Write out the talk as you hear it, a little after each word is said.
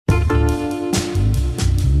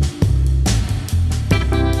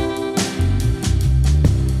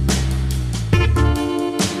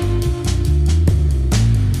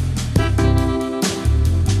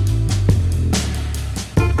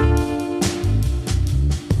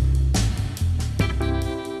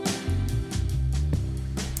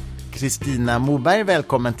Kristina Moberg,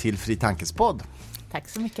 välkommen till Fri Tankespodd. Tack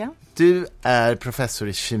så mycket. Du är professor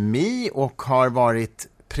i kemi och har varit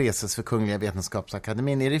preses för Kungliga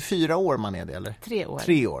Vetenskapsakademin. Är det 4 år man är det, eller? 3 år.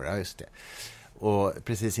 3 år, ja just det. Och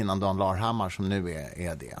precis innan Dan Larhammar som nu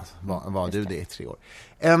är det, var du det i 3 år.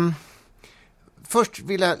 Först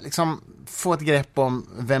vill jag liksom få ett grepp om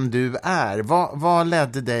vem du är. Vad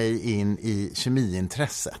ledde dig in i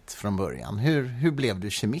kemiintresset från början? Hur blev du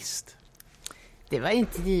kemist? Det var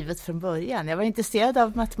inte givet från början. Jag var intresserad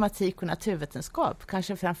av matematik och naturvetenskap,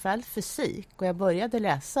 kanske framförallt fysik. Och jag började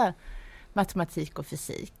läsa matematik och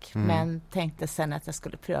fysik. Men tänkte sen att jag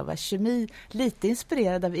skulle pröva kemi, lite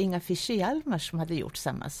inspirerad av Inga Fischer-Hjalmar som hade gjort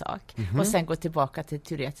samma sak. Och sen gå tillbaka till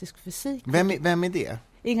teoretisk fysik. Vem är det?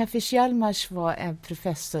 Inga Fischer-Hjalmar var en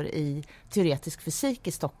professor i teoretisk fysik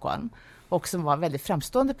i Stockholm. Och som var en väldigt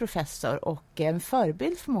framstående professor och en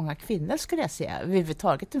förebild för många kvinnor, skulle jag säga.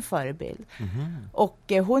 Överhuvudtaget en förebild.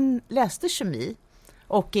 Och hon läste kemi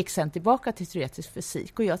och gick sen tillbaka till teoretisk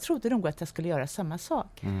fysik. Och jag trodde nog att jag skulle göra samma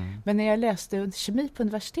sak. Men när jag läste kemi på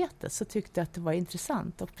universitetet så tyckte jag att det var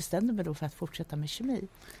intressant och bestämde mig då för att fortsätta med kemi.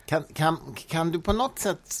 Kan du på något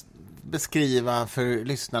sätt beskriva för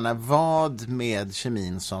lyssnarna vad med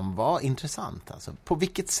kemin som var intressant? Alltså, på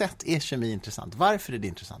vilket sätt är kemi intressant? Varför är det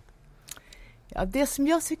intressant? Ja, det som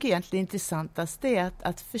jag tycker egentligen är intressantast är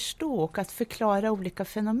att förstå och att förklara olika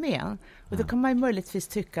fenomen. Och då kan man ju möjligtvis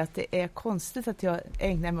tycka att det är konstigt att jag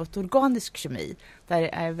ägnar mig åt organisk kemi. Där det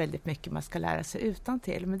är väldigt mycket man ska lära sig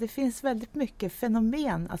utantill. Men det finns väldigt mycket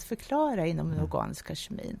fenomen att förklara inom den organiska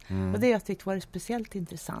kemin. Och det jag tyckte var speciellt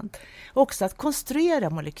intressant. Också att konstruera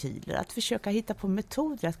molekyler, att försöka hitta på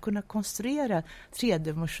metoder att kunna konstruera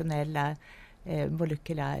tredimensionella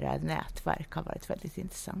molekylära nätverk har varit väldigt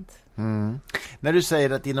intressant. När du säger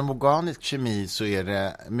att inom organisk kemi så är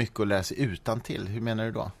det mycket att lära sig utantill, hur menar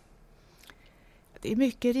du då? Det är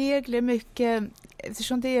mycket regler,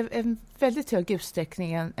 eftersom det är en väldigt hög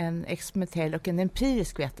utsträckning en experimentell och en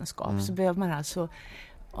empirisk vetenskap så behöver man alltså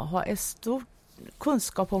ha en stor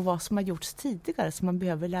kunskap om vad som har gjorts tidigare som man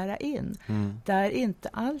behöver lära in. Där inte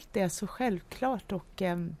allt är så självklart och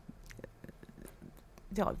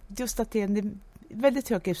just att det är en väldigt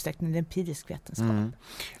hög utsträckning empirisk vetenskap.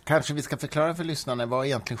 Kanske vi ska förklara för lyssnarna vad är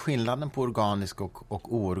egentligen skillnaden på organisk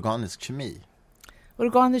och oorganisk kemi?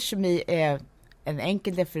 Organisk kemi är en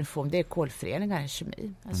enkel definition, det är kolföreningar i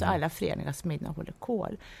kemi. Alltså alla föreningar som innehåller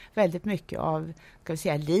kol. Väldigt mycket av, kan vi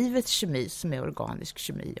säga, livets kemi som är organisk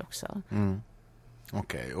kemi också.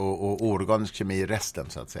 Okej, och oorganisk kemi är resten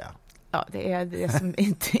så att säga? Ja, det är det som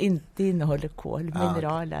inte innehåller kol,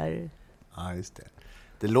 mineraler. Ja, just det.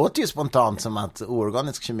 Det låter ju spontant som att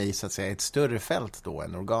organisk kemi så att säga är ett större fält då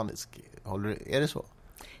än organisk. Är det så?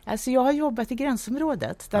 Alltså jag har jobbat i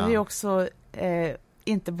gränsområdet där vi också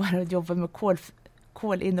inte bara jobbar med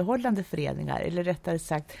kolinnehållande föreningar eller rättare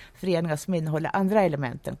sagt föreningar som innehåller andra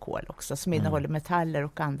element än kol också, som innehåller metaller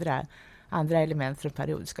och andra element från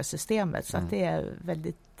periodiska systemet. Så att det är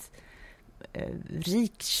väldigt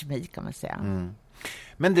rik kemi kan man säga.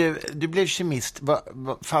 Men du blev kemist.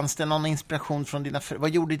 Fanns det någon inspiration från vad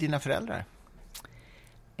gjorde dina föräldrar?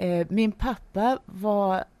 Min pappa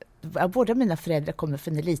båda mina föräldrar kommer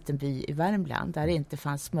från en liten by i Värmland där det inte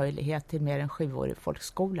fanns möjlighet till mer än 7-årig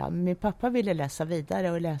folkskola. Men min pappa ville läsa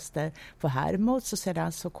vidare och läste på Hermods och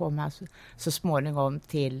sedan så kom han så småningom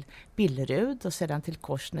till Billerud och sedan till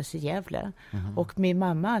Korsnäs i Gävle. Och min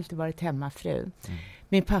mamma har alltid varit hemmafru.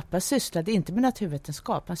 Min pappa sysslade inte med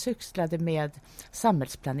naturvetenskap, han sysslade med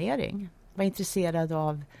samhällsplanering. Var intresserad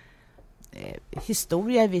av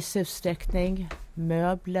historia i viss utsträckning,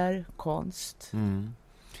 möbler, konst.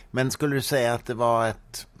 Men skulle du säga att det var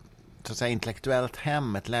ett så att säga, intellektuellt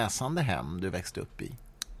hem, ett läsande hem du växte upp i?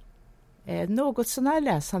 Något sådana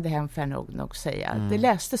läsande hem får jag nog säga. Det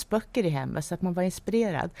lästes böcker i hemmet så att man var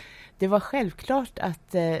inspirerad. Det var självklart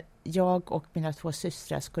att jag och mina 2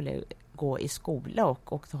 systrar skulle gå i skola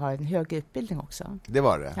och ha en hög utbildning också. Det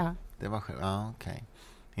var det? Ja. Det var okej.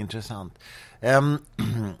 Intressant.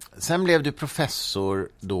 Sen blev du professor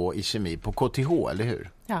då i kemi på KTH, eller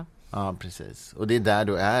hur? Ja. Ja, precis. Och det är där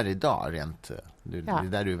du är idag det är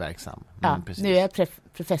där du är verksam. Precis. Nu är jag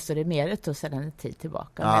professor emeritus sedan en tid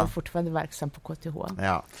tillbaka. Men jag är fortfarande verksam på KTH.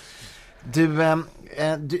 Ja. Du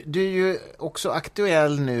är ju också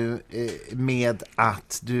aktuell nu med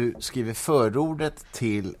att du skriver förordet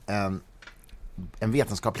till en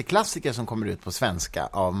vetenskaplig klassiker som kommer ut på svenska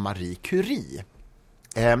av Marie Curie.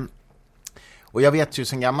 Och jag vet ju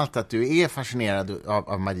sedan gammalt att du är fascinerad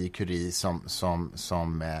av Marie Curie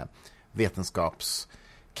som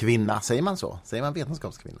vetenskapskvinna. Säger man så? Säger man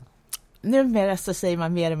vetenskapskvinna? Numera så säger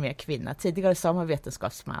man mer och mer kvinna. Tidigare sa man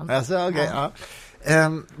vetenskapsman. Alltså, okay, ja.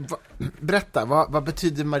 Berätta, vad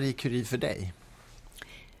betyder Marie Curie för dig?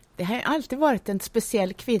 Det har alltid varit en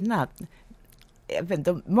speciell kvinna.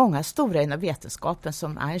 Många stora inom vetenskapen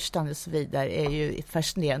som Einstein och så vidare är ju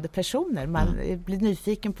fascinerande personer. Man blir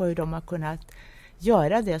nyfiken på hur de har kunnat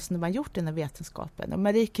göra det som de har gjort inom vetenskapen. Och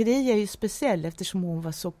Marie Curie är ju speciell eftersom hon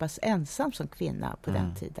var så pass ensam som kvinna på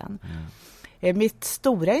den tiden. Mitt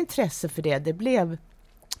stora intresse för det blev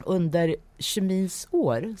under kemins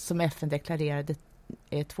år som FN deklarerade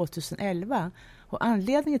 2011. Och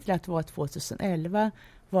anledningen till att det var 2011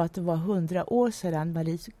 var att det var 100 år sedan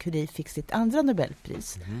Marie Curie fick sitt andra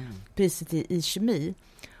Nobelpris. Priset i kemi.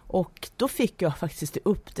 Och då fick jag faktiskt i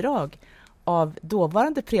uppdrag av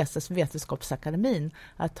dåvarande Presas vetenskapsakademin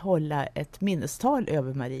att hålla ett minnestal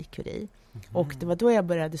över Marie Curie. Och det var då jag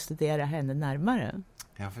började studera henne närmare.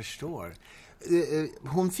 Jag förstår.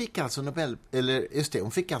 Hon fick alltså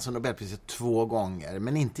Nobelpriset 2 gånger,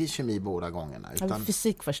 men inte i kemi båda gångerna. Utan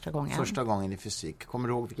fysik första gången. Första gången i fysik. Kommer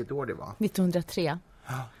du ihåg vilket år det var? 1903.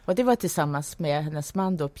 Och det var tillsammans med hennes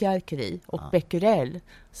man då, Pierre Curie och Becquerel,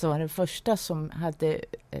 som var den första som hade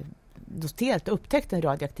noterat och upptäckt den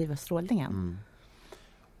radioaktiva strålningen.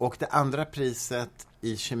 Och det andra priset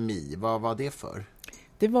i kemi, vad var det för?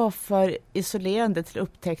 Det var för isolerande till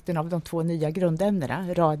upptäckten av de 2 nya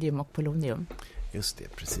grundämnena, radium och polonium. Just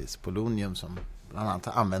det, precis. Polonium som bland annat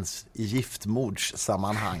används i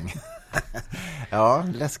giftmordssammanhang. Ja,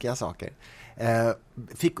 läskiga saker.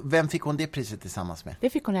 Vem fick hon det priset tillsammans med? Det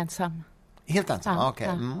fick hon ensam. Helt ensam? Ja,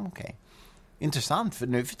 Okej. Intressant, för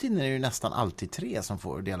nu för tiden är det ju nästan alltid 3 som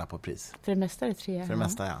får dela på pris. För det mesta är det 3. För det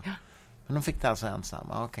mesta, ja. Men hon fick det alltså ensam,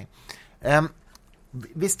 okej.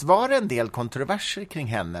 Visst var det en del kontroverser kring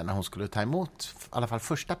henne när hon skulle ta emot i alla fall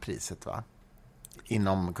första priset, va?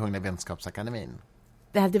 Inom Kungliga vetenskapsakademin.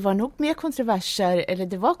 Det var nog mer kontroverser, eller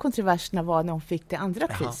det var kontroverserna var när hon fick det andra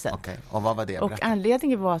priset. Okay. Och vad var det? Och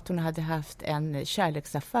anledningen var att hon hade haft en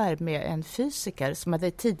kärleksaffär med en fysiker som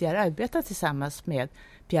hade tidigare arbetat tillsammans med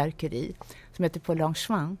Pierre Curie, som heter Paul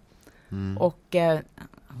Langevin. Och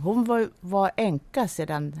hon var änka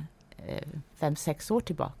sedan 5-6 år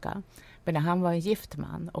tillbaka. Men han var en gift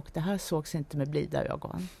man och det här sågs inte med blida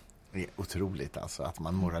ögon. Det är otroligt alltså att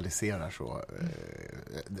man moraliserar så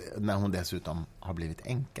när hon dessutom har blivit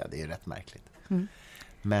änka. Det är rätt märkligt.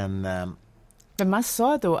 Men man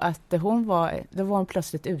sa då att det var en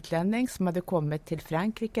plötsligt utlänning som hade kommit till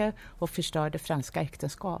Frankrike och förstörde franska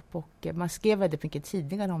äktenskap. Och man skrev väldigt mycket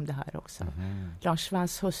tidningar om det här också.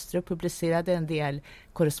 Langevins hustru publicerade en del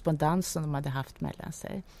korrespondens som de hade haft mellan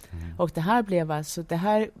sig. Och det här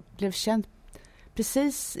blev känt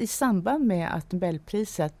precis i samband med att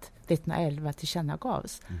Nobelpriset 1911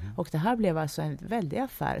 tillkännagavs. Och det här blev alltså en väldig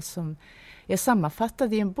affär som är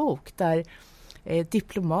sammanfattad i en bok där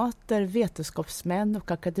diplomater, vetenskapsmän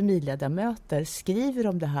och akademiledamöter skriver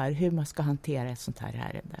om det här, hur man ska hantera ett sånt här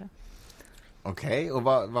ärende. Okej, och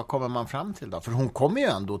vad kommer man fram till då? För hon kommer ju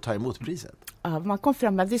ändå ta emot priset. Ja,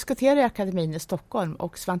 man diskuterade i akademin i Stockholm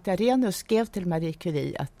och Svante Arrhenius skrev till Marie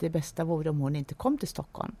Curie att det bästa vore om hon inte kom till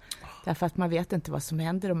Stockholm. Därför att man vet inte vad som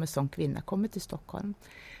händer om en sån kvinna kommer till Stockholm.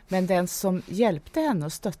 Men den som hjälpte henne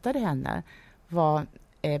och stöttade henne var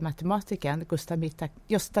matematikern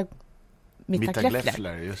Gösta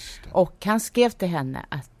Mittag-Leffler. Just det. Och han skrev till henne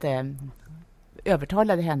att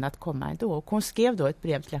övertalade henne att komma ändå. Och hon skrev då ett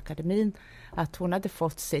brev till akademin att hon hade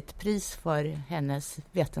fått sitt pris för hennes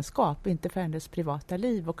vetenskap, inte för hennes privata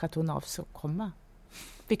liv, och att hon avsåg komma.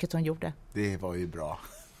 Vilket hon gjorde. Det var ju bra,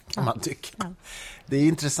 kan man tycka. Ja. Det är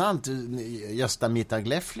intressant. Gösta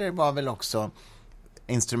Mittag-Leffler var väl också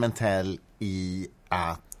instrumentell i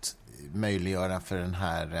att möjliggöra för den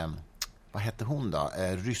här, vad hette hon då?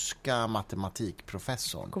 Ryska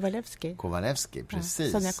matematikprofessorn. Kovalevskij,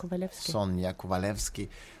 precis. Ja, Sonja Kovalevskij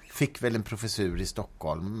fick väl en professur i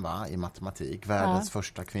Stockholm, va, i matematik. Världens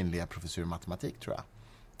första kvinnliga professur i matematik, tror jag.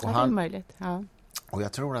 Och det är möjligt, ja. Och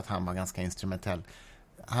jag tror att han var ganska instrumentell.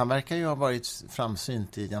 Han verkar ju ha varit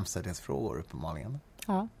framsynt i jämställdhetsfrågor, uppenbarligen.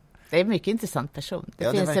 Ja. Det är en mycket intressant person.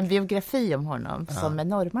 Det finns en biografi om honom som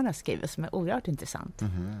norrmarna skriver som är oerhört intressant.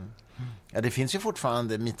 Ja, det finns ju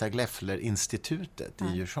fortfarande Mittag-Leffler-institutet i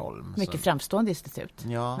Djursholm. Mycket framstående institut.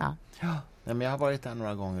 Ja, men jag har varit där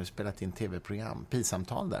några gånger och spelat in tv-program.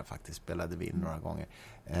 Pisamtal där faktiskt spelade vi in några gånger.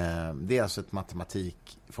 Det är alltså ett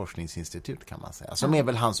matematikforskningsinstitut, kan man säga. Som är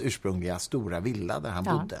väl hans ursprungliga stora villa där han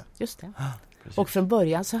bodde. Just det. Och från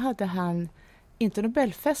början så hade han inte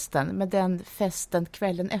Nobelfesten, men den festen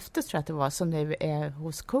kvällen efter, tror jag att det var, som nu är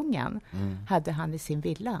hos kungen, hade han i sin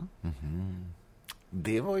villa.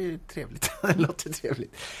 Det var ju trevligt. Det låter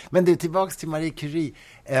trevligt. Men det, tillbaks till Marie Curie.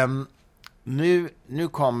 Nu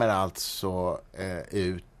kommer alltså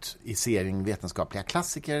ut i serien Vetenskapliga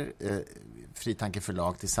klassiker. Fritanke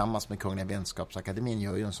förlag tillsammans med Kungliga Vetenskapsakademin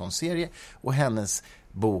gör ju en sån serie. Och hennes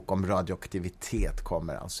bok om radioaktivitet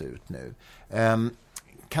kommer alltså ut nu.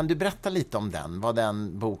 Kan du berätta lite om den? Vad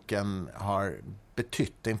den boken har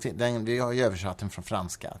betytt? Vi har ju översatt den från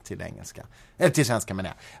franska till engelska. Eller till svenska menar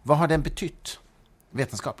jag. Vad har den betytt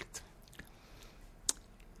vetenskapligt?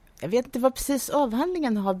 Jag vet inte vad precis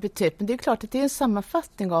avhandlingen har betytt, men det är klart att det är en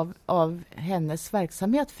sammanfattning av hennes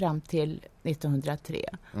verksamhet fram till 1903.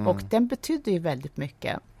 Och den betydde ju väldigt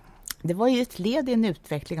mycket. Det var ju ett led i en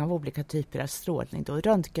utveckling av olika typer av strålning. Då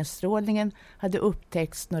röntgenstrålningen hade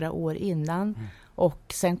upptäckts några år innan och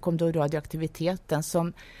sen kom då radioaktiviteten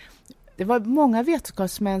som... Det var många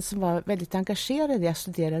vetenskapsmän som var väldigt engagerade i att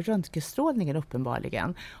studera röntgenstrålningen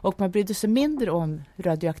uppenbarligen. Och man brydde sig mindre om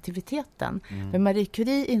radioaktiviteten. Men Marie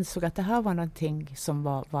Curie insåg att det här var någonting som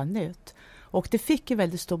var nytt. Och det fick ju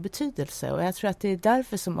väldigt stor betydelse. Och jag tror att det är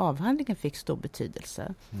därför som avhandlingen fick stor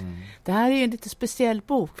betydelse. Det här är ju en lite speciell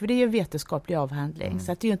bok. För det är ju en vetenskaplig avhandling.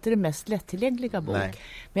 Så att det är ju inte den mest lättillgängliga bok. Nej.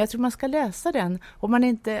 Men jag tror man ska läsa den. Om man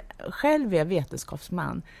inte själv är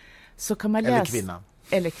vetenskapsman. Så kan man läsa...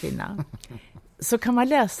 Eller kvinna. Så kan man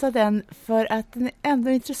läsa den för att den är ändå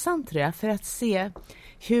intressant tror jag. För att se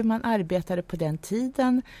hur man arbetade på den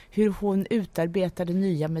tiden. Hur hon utarbetade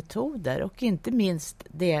nya metoder. Och inte minst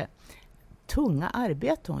det tunga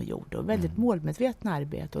arbete hon gjorde. Och väldigt målmedvetna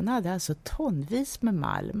arbete. Hon hade alltså tonvis med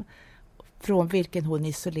malm. Från vilken hon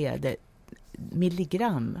isolerade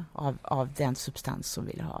milligram av den substans som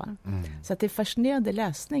ville ha. Så att det är fascinerande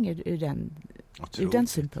läsning ur den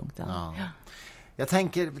synpunkten. Ja. Jag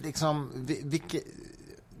tänker liksom,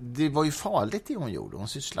 det var ju farligt det hon gjorde. Hon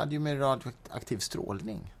sysslade ju med radioaktiv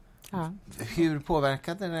strålning. Ja. Hur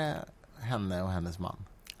påverkade det henne och hennes man?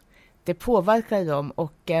 Det påverkade dem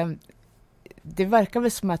och det verkar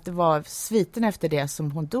väl som att det var sviten efter det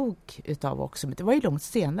som hon dog utav också. Men det var ju långt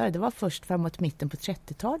senare. Det var först framåt mitten på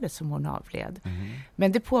 30-talet som hon avled.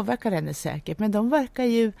 Men det påverkade henne säkert. Men de verkar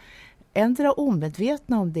ju ändra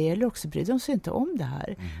omedvetna om det eller också brydde de sig inte om det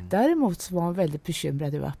här. Däremot så var hon väldigt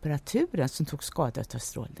bekymrad över apparaturen som tog skada av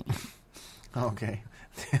strålningen. Okej.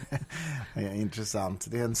 Intressant.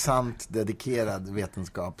 Det är en sant dedikerad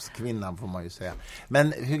vetenskapskvinna får man ju säga.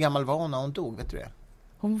 Men hur gammal var hon när hon dog, vet du det?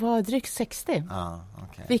 Hon var drygt 60.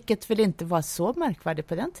 Okay. Vilket väl inte var så märkvärdigt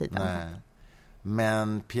på den tiden. Nej.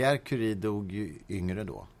 Men Pierre Curie dog ju yngre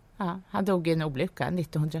då. Ja, han dog i en olycka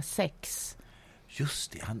 1906.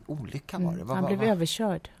 Just det, olyckan var det. Han blev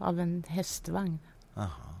överkörd av en hästvagn.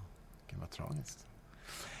 Aha, det var tragiskt.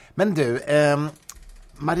 Men du,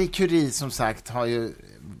 Marie Curie som sagt har ju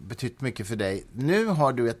betytt mycket för dig. Nu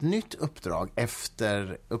har du ett nytt uppdrag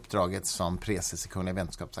efter uppdraget som preses i Kungliga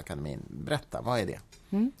Vetenskapsakademin. Berätta, vad är det?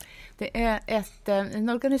 Det är en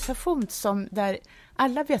organisation där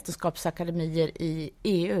alla vetenskapsakademier i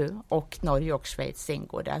EU och Norge och Schweiz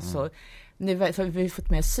ingår. Alltså, nu har vi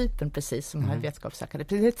fått med Cypern precis som har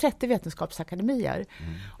vetenskapsakademi. Det är 30 vetenskapsakademier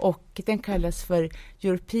och den kallas för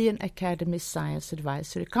European Academy Science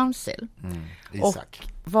Advisory Council.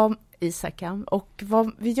 ISAC. Och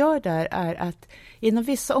vad vi gör där är att inom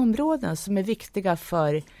vissa områden som är viktiga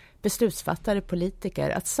för beslutsfattare, politiker,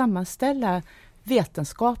 att sammanställa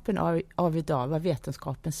vetenskapen av idag, vad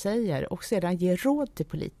vetenskapen säger och sedan ge råd till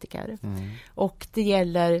politiker. Och det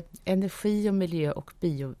gäller energi och miljö och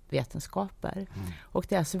biovetenskaper. Och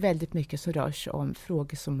det är alltså väldigt mycket som rör sig om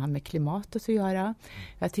frågor som har med klimatet att göra.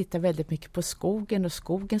 Jag tittar väldigt mycket på skogen och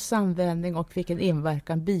skogens användning och vilken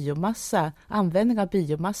inverkan användning av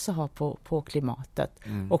biomassa har på klimatet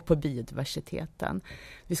och på biodiversiteten.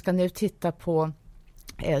 Vi ska nu titta på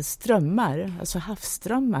strömmar, alltså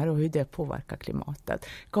havsströmmar och hur det påverkar klimatet.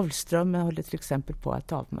 Golfströmmen håller till exempel på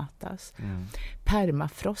att avmattas.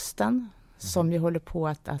 Permafrosten som ju håller på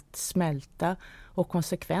att smälta och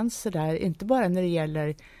konsekvenser där, inte bara när det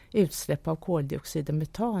gäller utsläpp av koldioxid och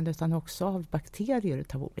metan utan också av bakterier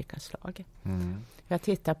av olika slag. Jag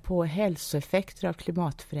tittar på hälsoeffekter av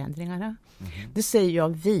klimatförändringarna. Det säger jag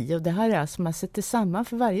vi och det här är alltså man sätter samman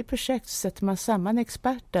för varje projekt så sätter man samman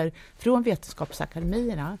experter från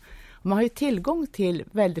vetenskapsakademierna. Man har ju tillgång till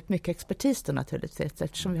väldigt mycket expertis då naturligtvis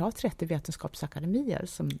eftersom vi har 30 vetenskapsakademier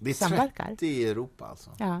som samverkar. Det är 30 i Europa alltså?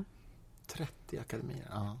 Ja. 30 akademier,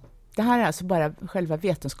 ja. Det här är alltså bara själva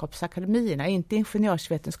vetenskapsakademierna, inte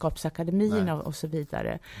ingenjörsvetenskapsakademierna och så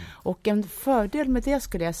vidare. Och en fördel med det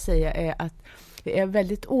skulle jag säga är att det är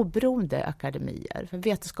väldigt oberoende akademier. För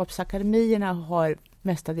vetenskapsakademierna har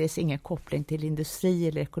mestadels ingen koppling till industri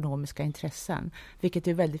eller ekonomiska intressen. Vilket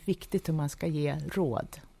är väldigt viktigt om man ska ge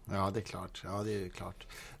råd. Ja, det är klart. Ja, det är klart.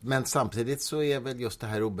 Men samtidigt så är väl just det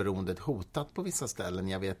här oberoendet hotat på vissa ställen.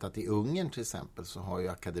 Jag vet att i Ungern till exempel så har ju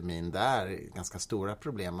akademin där ganska stora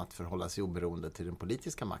problem att förhålla sig oberoende till den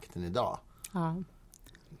politiska makten idag. Ja.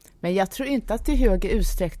 Men jag tror inte att det är högre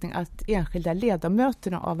utsträckning att enskilda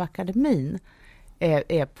ledamöterna av akademin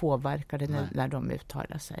är påverkade när de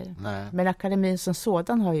uttalar sig. Nej. Men akademin som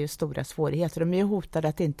sådan har ju stora svårigheter. De är ju hotade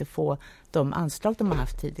att inte få de anslag de har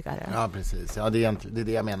haft tidigare. Ja, precis. Ja, det är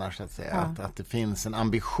det jag menar så att säga. Ja. Att det finns en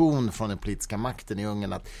ambition från den politiska makten i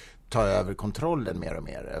Ungern att ta över kontrollen mer och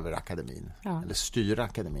mer över akademin. Ja. Eller styra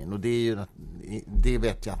akademin. Och det är ju det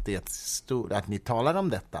vet jag att det är att ni talar om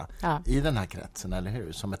detta i den här kretsen, eller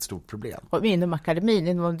hur? Som ett stort problem. Och inom akademin,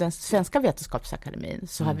 inom den svenska vetenskapsakademin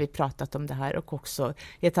så har vi pratat om det här och också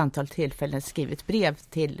i ett antal tillfällen skrivit brev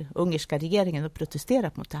till ungerska regeringen och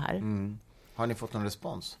protesterat mot det här. Mm. Har ni fått någon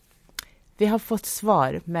respons? Vi har fått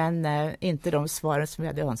svar, men inte de svaren som vi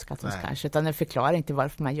hade önskat oss kanske, utan en förklaring till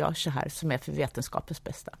varför man gör så här som är för vetenskapens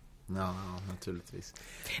bästa. Ja, naturligtvis.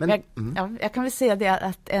 Jag kan väl säga det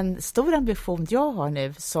att en stor ambition jag har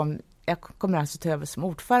nu, som jag kommer alltså ta över som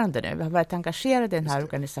ordförande nu. Jag har varit engagerad i den här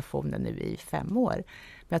organisationen nu i 5 år.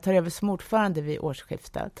 Men jag tar över som ordförande vid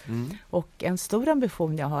årsskiftet. Och en stor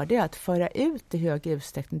ambition jag har, det är att föra ut i högre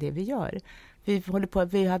utsträckning det vi gör. Vi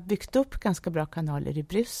har byggt upp ganska bra kanaler i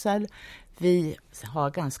Bryssel. Vi har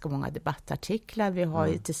ganska många debattartiklar. Vi har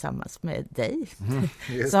ju tillsammans med dig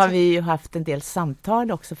så har vi ju haft en del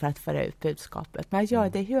samtal också för att föra ut budskapet. Men att göra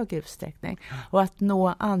det i hög utsträckning. Och att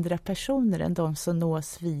nå andra personer än de som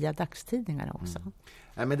nås via dagstidningarna också.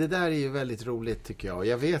 Ja, men det där är ju väldigt roligt tycker jag. Och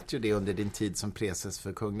jag vet ju det under din tid som preses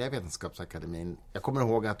för Kungliga Vetenskapsakademin. Jag kommer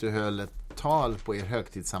ihåg att du höll ett tal på er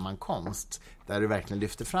högtidssammankomst där du verkligen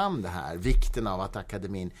lyfte fram det här. Vikten av att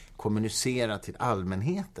akademin kommunicerar till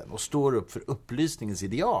allmänheten och står upp för upplysningens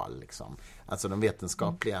ideal. Liksom. Alltså de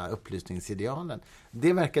vetenskapliga upplysningsidealen.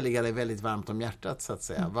 Det verkar ligga dig väldigt varmt om hjärtat så att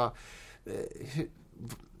säga.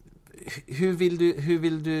 Hur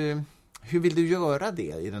vill du göra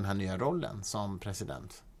det i den här nya rollen som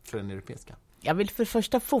president för den europeiska? Jag vill för det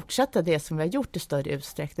första fortsätta det som vi har gjort i större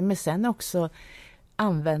utsträckning, men sen också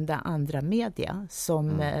använda andra media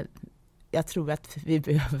som jag tror att vi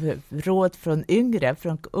behöver råd från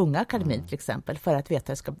unga akademin till exempel, för att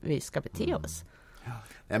veta hur vi ska bete oss.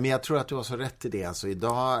 Ja, men jag tror att du har så rätt i det. Alltså,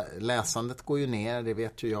 idag, läsandet går ju ner, det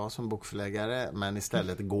vet ju jag som bokförläggare, men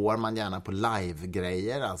istället går man gärna på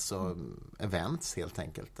live-grejer, alltså events helt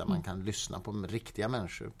enkelt, där man kan lyssna på riktiga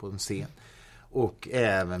människor på en scen. Och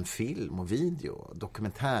även film och video,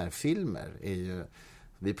 dokumentärfilmer är ju...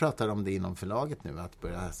 Vi pratar om det inom förlaget nu, att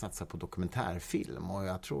börja satsa på dokumentärfilm, och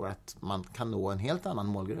jag tror att man kan nå en helt annan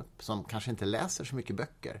målgrupp som kanske inte läser så mycket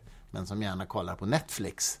böcker, men som gärna kollar på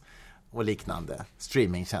Netflix och liknande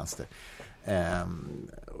streamingtjänster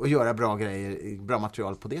och göra bra grejer, bra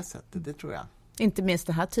material på det sättet, det tror jag. Inte minst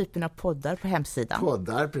den här typen av poddar på hemsidan.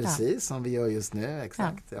 Poddar, precis, som vi gör just nu,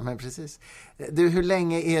 exakt. Ja, men precis. Du, hur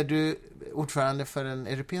länge är du ordförande för den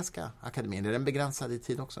europeiska akademin? Är den begränsad i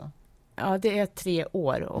tid också? Ja, det är 3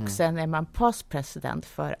 år och sen är man past president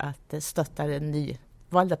för att stötta den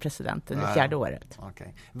nyvalda presidenten i 4:e året. Okay.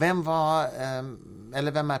 Vem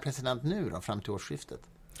är president nu då, fram till årsskiftet?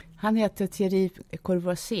 Han heter Thierry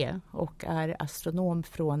Courvoisier och är astronom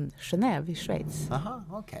från Genève i Schweiz. Aha,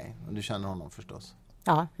 okej. Och du känner honom förstås?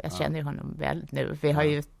 Ja, jag känner honom väl nu. Vi har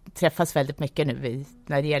ju träffats väldigt mycket nu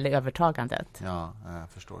när det gäller övertagandet. Ja, jag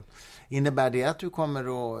förstår. Innebär det att du kommer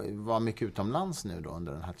att vara mycket utomlands nu då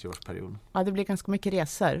under den här 3-årsperioden? Ja, det blir ganska mycket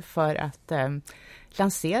resor för att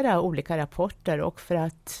lansera olika rapporter och för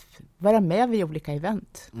att vara med vid olika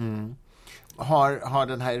event. Mm. Har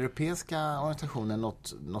den här europeiska organisationen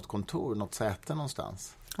något kontor, något säte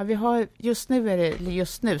någonstans? Ja, vi har just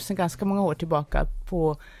nu sedan ganska många år tillbaka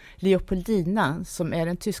på Leopoldina, som är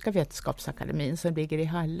den tyska vetenskapsakademin som ligger i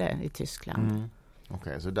Halle i Tyskland.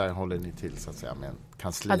 Okej, så där håller ni till så att säga med en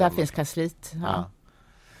kansli? Ja, där finns kansliet. Ja.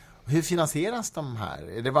 Hur finansieras de här?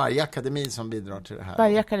 Är det varje akademi som bidrar till det här?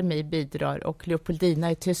 Varje akademi bidrar, och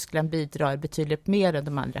Leopoldina i Tyskland bidrar betydligt mer än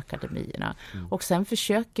de andra akademierna. Och sen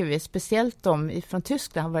försöker vi, speciellt de från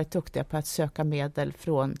Tyskland har varit duktiga på att söka medel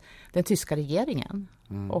från den tyska regeringen.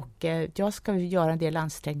 Och jag ska göra en del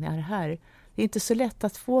ansträngningar här. Det är inte så lätt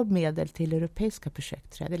att få medel till europeiska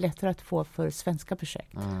projekt. Det är lättare att få för svenska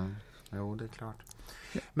projekt. Jo, det är klart.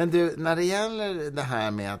 Men du, när det gäller det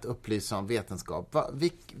här med att upplysa om vetenskap,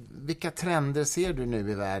 vilka trender ser du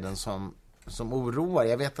nu i världen som oroar?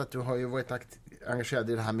 Jag vet att du har ju varit engagerad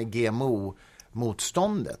i det här med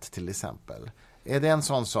GMO-motståndet till exempel. Är det en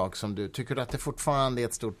sån sak som du tycker att det fortfarande är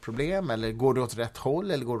ett stort problem, eller går det åt rätt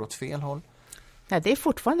håll eller går det åt fel håll? Ja, det är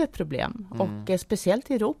fortfarande ett problem. Och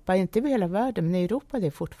speciellt i Europa, inte i hela världen, men i Europa är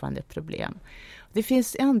det fortfarande ett problem. Det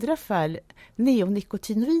finns i andra fall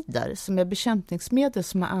neonikotinoider som är bekämpningsmedel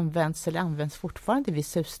som har använts eller används fortfarande i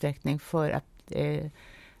viss utsträckning för att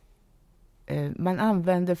man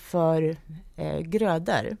använder för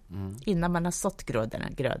grödor innan man har sått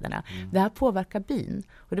grödorna. Det här påverkar bin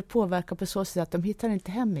och det påverkar på så sätt att de hittar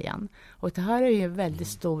inte hem igen. Och det här är ju en väldigt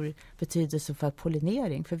stor betydelse för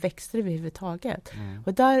pollinering, för växter överhuvudtaget.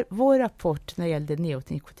 Och där vår rapport när det gällde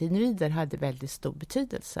neonikotinoider hade väldigt stor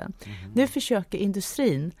betydelse. Nu försöker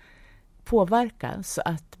industrin påverka så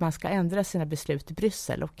att man ska ändra sina beslut i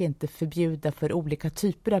Bryssel och inte förbjuda för olika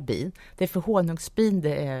typer av bin. Det är för honungsbin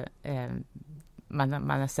det är, man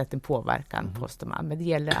har sett en påverkan, påstår man, men det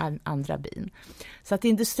gäller andra bin. Så att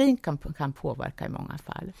industrin kan påverka i många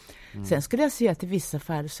fall. Sen skulle jag säga att i vissa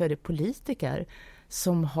fall så är det politiker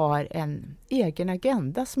som har en egen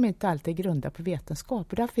agenda som inte alltid är grundad på vetenskap.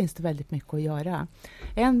 Och där finns det väldigt mycket att göra.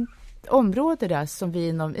 En område där som vi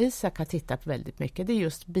inom ISAK har tittat väldigt mycket, det är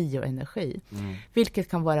just bioenergi. Vilket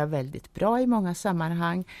kan vara väldigt bra i många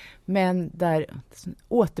sammanhang, men där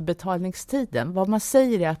återbetalningstiden, vad man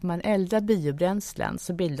säger är att man eldar biobränslen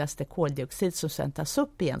så bildas det koldioxid som sen tas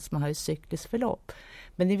upp igen, så man har ett cykliskt förlopp.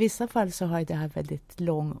 Men i vissa fall så har det här väldigt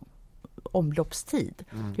lång omloppstid,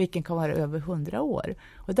 vilken kan vara över 100 år.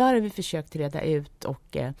 Och där har vi försökt reda ut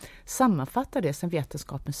och sammanfatta det som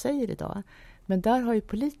vetenskapen säger idag. Men där har ju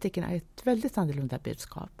politikerna ett väldigt annorlunda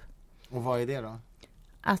budskap. Och vad är det då?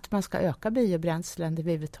 Att man ska öka biobränslen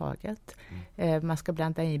överhuvudtaget. Man ska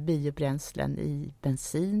blanda in biobränslen i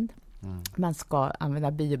bensin. Man ska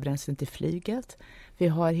använda biobränslen till flyget. Vi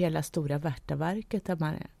har hela stora Värtaverket där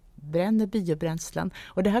man bränner biobränslen.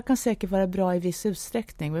 Och det här kan säkert vara bra i viss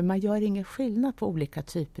utsträckning, men man gör ingen skillnad på olika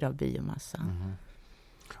typer av biomassa.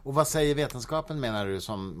 Och vad säger vetenskapen, menar du,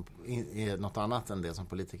 som är något annat än det som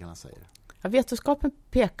politikerna säger? Ja, vetenskapen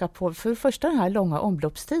pekar på för det första den här långa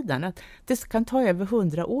omloppstiden, att det kan ta över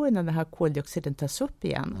 100 år innan den här koldioxiden tas upp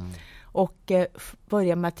igen. Och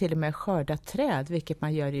börjar man till och med skörda träd, vilket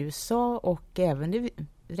man gör i USA och även i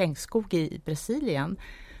regnskog i Brasilien,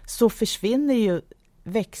 så försvinner ju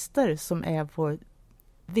växter som är vår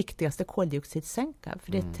viktigaste koldioxidsänka.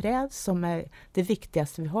 För det är träd som är det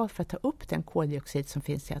viktigaste vi har för att ta upp den koldioxid som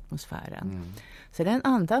finns i atmosfären. Så det är en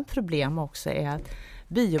annan problem också är att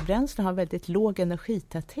biobränslen har väldigt låg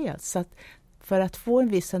energitäthet, så att för att få en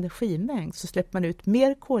viss energimängd så släpper man ut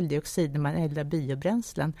mer koldioxid när man eldar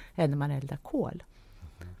biobränslen än när man eldar kol.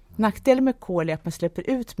 Nackdelen med kol är att man släpper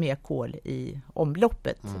ut mer kol i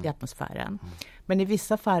omloppet i atmosfären. Men i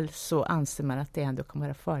vissa fall så anser man att det ändå kan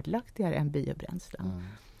vara fördelaktigare än biobränslen.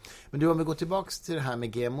 Men du, om vi går tillbaka till det här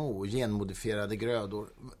med GMO, genmodifierade grödor.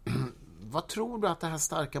 Vad tror du att det här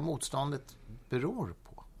starka motståndet beror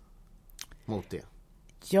på mot det?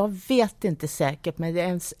 Jag vet inte säkert,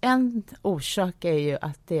 men en orsak är ju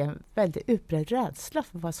att det är en väldigt utbredd rädsla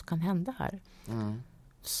för vad som kan hända här.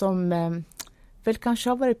 Som väl kanske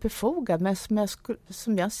har varit befogad, men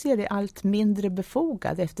som jag ser det allt mindre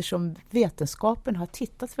befogad, eftersom vetenskapen har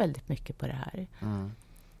tittat väldigt mycket på det här.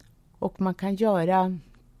 Och man kan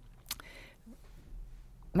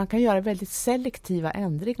göra väldigt selektiva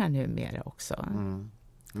ändringar numera också.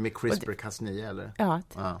 Med CRISPR-Cas9 eller? Ja,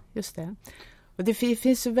 just det. Och det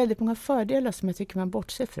finns ju väldigt många fördelar som jag tycker man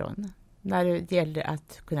bortser från när det gäller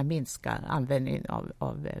att kunna minska användningen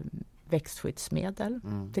av växtskyddsmedel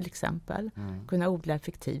till exempel. Kunna odla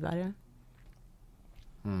effektivare.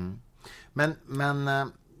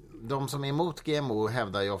 Men de som är emot GMO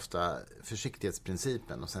hävdar ju ofta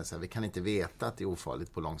försiktighetsprincipen och säger så här, vi kan inte veta att det är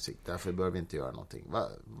ofarligt på lång sikt, därför bör vi inte göra någonting.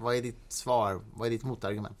 Vad är ditt svar? Vad är ditt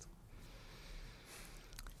motargument?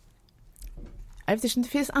 Eftersom det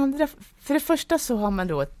finns andra, för det första så har man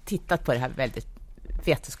då tittat på det här väldigt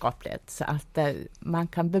vetenskapligt, så att man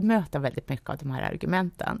kan bemöta väldigt mycket av de här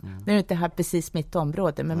argumenten. Nu är inte det här precis mitt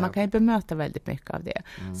område, men man kan ju bemöta väldigt mycket av det.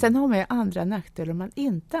 Sen har man ju andra nackdelar om man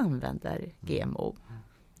inte använder GMO.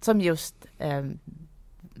 Som just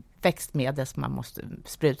växtmedel som man måste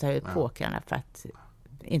spruta ut på åkrarna för att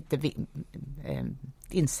inte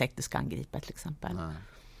insekter ska angripa till exempel.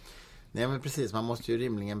 Nej, men precis, man måste ju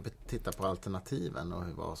rimligen titta på alternativen och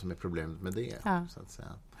vad som är problemet med det. Så att säga.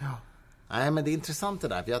 Nej, men det är intressant det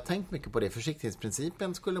där. Jag har tänkt mycket på det.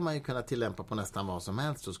 Försiktighetsprincipen skulle man ju kunna tillämpa på nästan vad som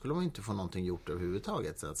helst. Då skulle man ju inte få någonting gjort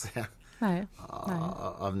överhuvudtaget, så att säga. Nej.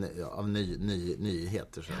 Av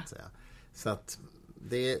nyheter, så att säga. Så att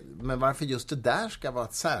men varför just det där ska vara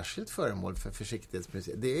ett särskilt föremål för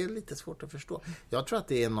försiktighetsprincip, det är lite svårt att förstå. Jag tror att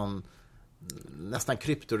det är någon nästan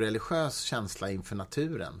kryptoreligiös känsla inför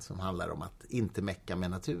naturen som handlar om att inte mecka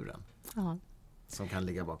med naturen. Som kan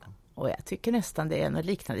ligga bakom. Och jag tycker nästan det är en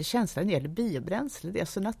liknande känsla när det gäller biobränsle. Det är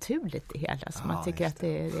så naturligt det hela, så man tycker att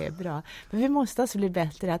det är bra. Men vi måste alltså bli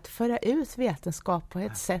bättre att föra ut vetenskap på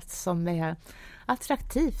ett sätt som är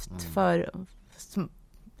attraktivt för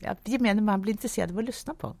gemene man blir intresserad av att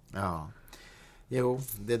lyssna på. Ja. Jo,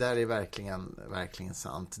 det där är verkligen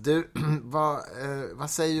sant. Du, vad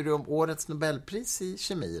säger du om årets Nobelpris i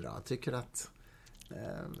kemi då? Tycker du att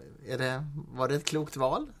var det ett klokt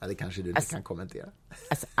val? Eller kanske du kan kommentera?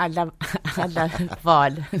 Alltså alla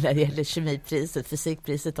val när det gäller kemipriset,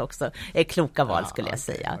 fysikpriset också, är kloka val skulle jag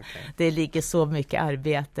säga. Okay. Det ligger så mycket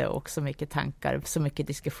arbete och så mycket tankar, så mycket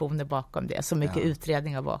diskussioner bakom det, så mycket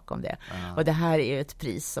utredningar bakom det. Och det här är ju ett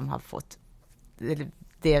pris som har fått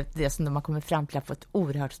det som de har kommit fram till har fått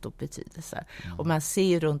oerhört stor betydelse. Och man ser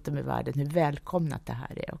ju runt om i världen hur välkomnat det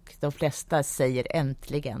här är. Och de flesta säger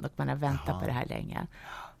äntligen, och man har väntat på det här länge.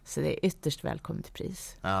 Så det är ytterst välkommet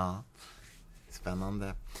pris. Ja,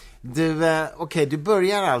 spännande. Du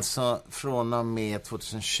börjar alltså från och med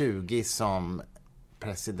 2020 som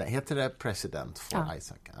president. Heter det president för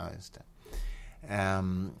Isaac? Ja, just det.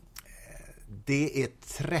 Det är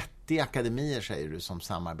 30 akademier, säger du, som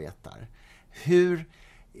samarbetar.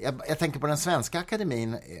 Jag tänker på den svenska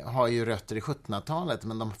akademin har ju rötter i 1700-talet,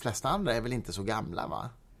 men de flesta andra är väl inte så gamla, va?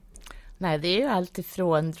 Nej, det är ju allt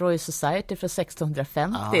ifrån Royal Society från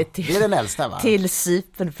 1650 det är den äldsta, va? Till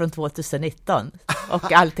Cypern från 2019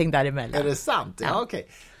 och allting däremellan. Är det sant? Ja, okej.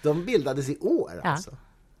 De bildades i år alltså.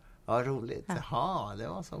 Ja, roligt. Jaha, det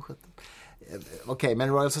var så 17. Okej, men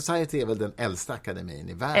Royal Society är väl den äldsta akademin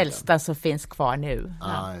i världen? Äldsta som finns kvar nu.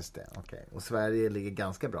 Ja, just det. Okej. Och Sverige ligger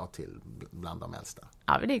ganska bra till bland de äldsta?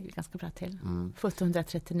 Ja, vi ligger ganska bra till.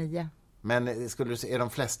 1739. Men är de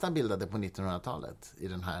flesta bildade på 1900-talet i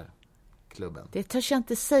den här klubben? Det törs jag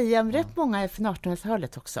inte säga, men rätt många är från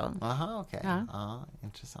 1800-talet också. Aha, okej. Ja,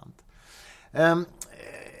 intressant.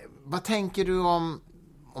 Vad tänker du om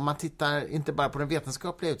man tittar inte bara på den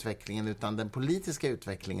vetenskapliga utvecklingen utan den politiska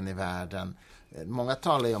utvecklingen i världen? Många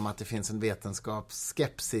talar ju om att det finns en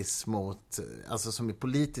vetenskapsskepsis mot, alltså som är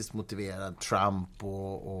politiskt motiverad, Trump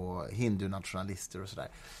och hindunationalister och sådär.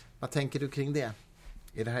 Vad tänker du kring det?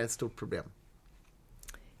 Är det här ett stort problem?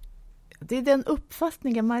 Det är den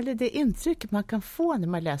uppfattningen, det intrycket man kan få när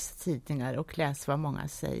man läser tidningar och läser vad många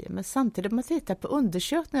säger. Men samtidigt om man tittar på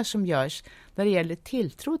undersökningar som görs när det gäller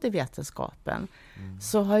tilltro till vetenskapen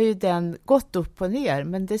så har ju den gått upp och ner,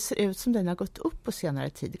 men det ser ut som den har gått upp på senare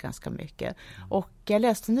tid ganska mycket. Och jag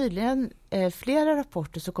läste nyligen flera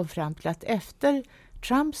rapporter som kom fram till att efter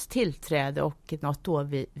Trumps tillträde och något år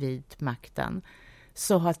vid makten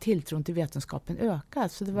så har tilltron till vetenskapen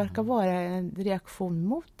ökat. Så det verkar vara en reaktion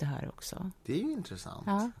mot det här också. Det är ju intressant.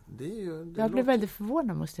 Ja. Det jag blev väldigt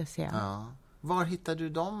förvånad, måste jag säga. Ja. Var hittade du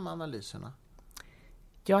de analyserna?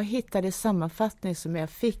 Jag hittade sammanfattning som jag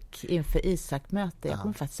fick inför Isaac-möte. Jag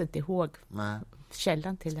kommer faktiskt inte ihåg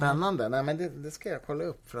källan till det här. Spännande. Nej, men det ska jag kolla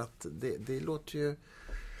upp för att det låter ju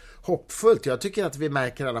hoppfullt. Jag tycker att vi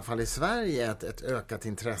märker i alla fall i Sverige ett ökat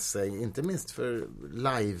intresse, inte minst för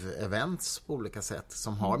live-events på olika sätt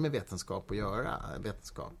som har med vetenskap att göra.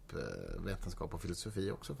 Vetenskap och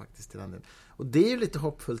filosofi också faktiskt till den delen. Och det är ju lite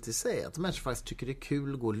hoppfullt i sig att människor faktiskt tycker det är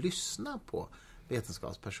kul att gå och lyssna på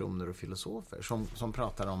vetenskapspersoner och filosofer som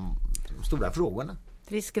pratar om de stora frågorna.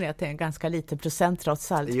 Risken är att det är en ganska liten procent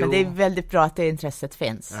trots allt. Men det är väldigt bra att det intresset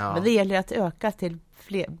finns. Ja. Men det gäller att öka till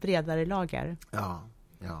bredare lager. Ja.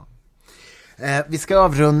 Vi ska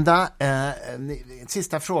avrunda.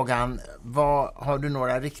 Sista frågan. Har du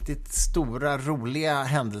några riktigt stora, roliga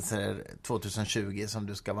händelser 2020 som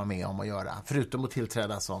du ska vara med om att göra? Förutom att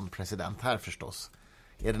tillträda som president här förstås.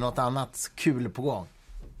 Är det något annat kul på gång?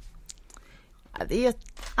 Ja, det är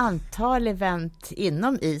ett antal event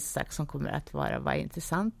inom Isaac som kommer att vara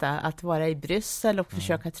intressanta. Att vara i Bryssel och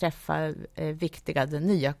försöka träffa viktiga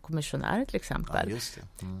nya kommissionärer till exempel. Ja, just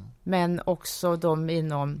det. Men också de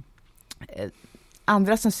inom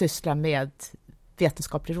andra som sysslar med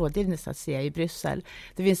vetenskaplig rådgivning så att säga i Bryssel.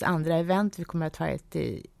 Det finns andra event. Vi kommer att ha ett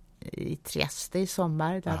i Trieste i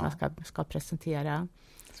sommar där man ska presentera.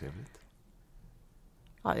 Trevligt.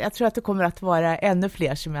 Ja, jag tror att det kommer att vara ännu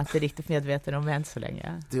fler som jag inte är riktigt medveten om än så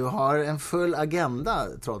länge. Du har en full agenda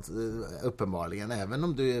uppenbarligen, även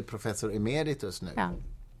om du är professor emeritus nu. Ja.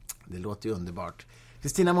 Det låter ju underbart.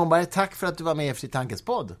 Kristina Månberg, tack för att du var med i Fri Tankes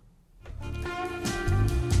podd.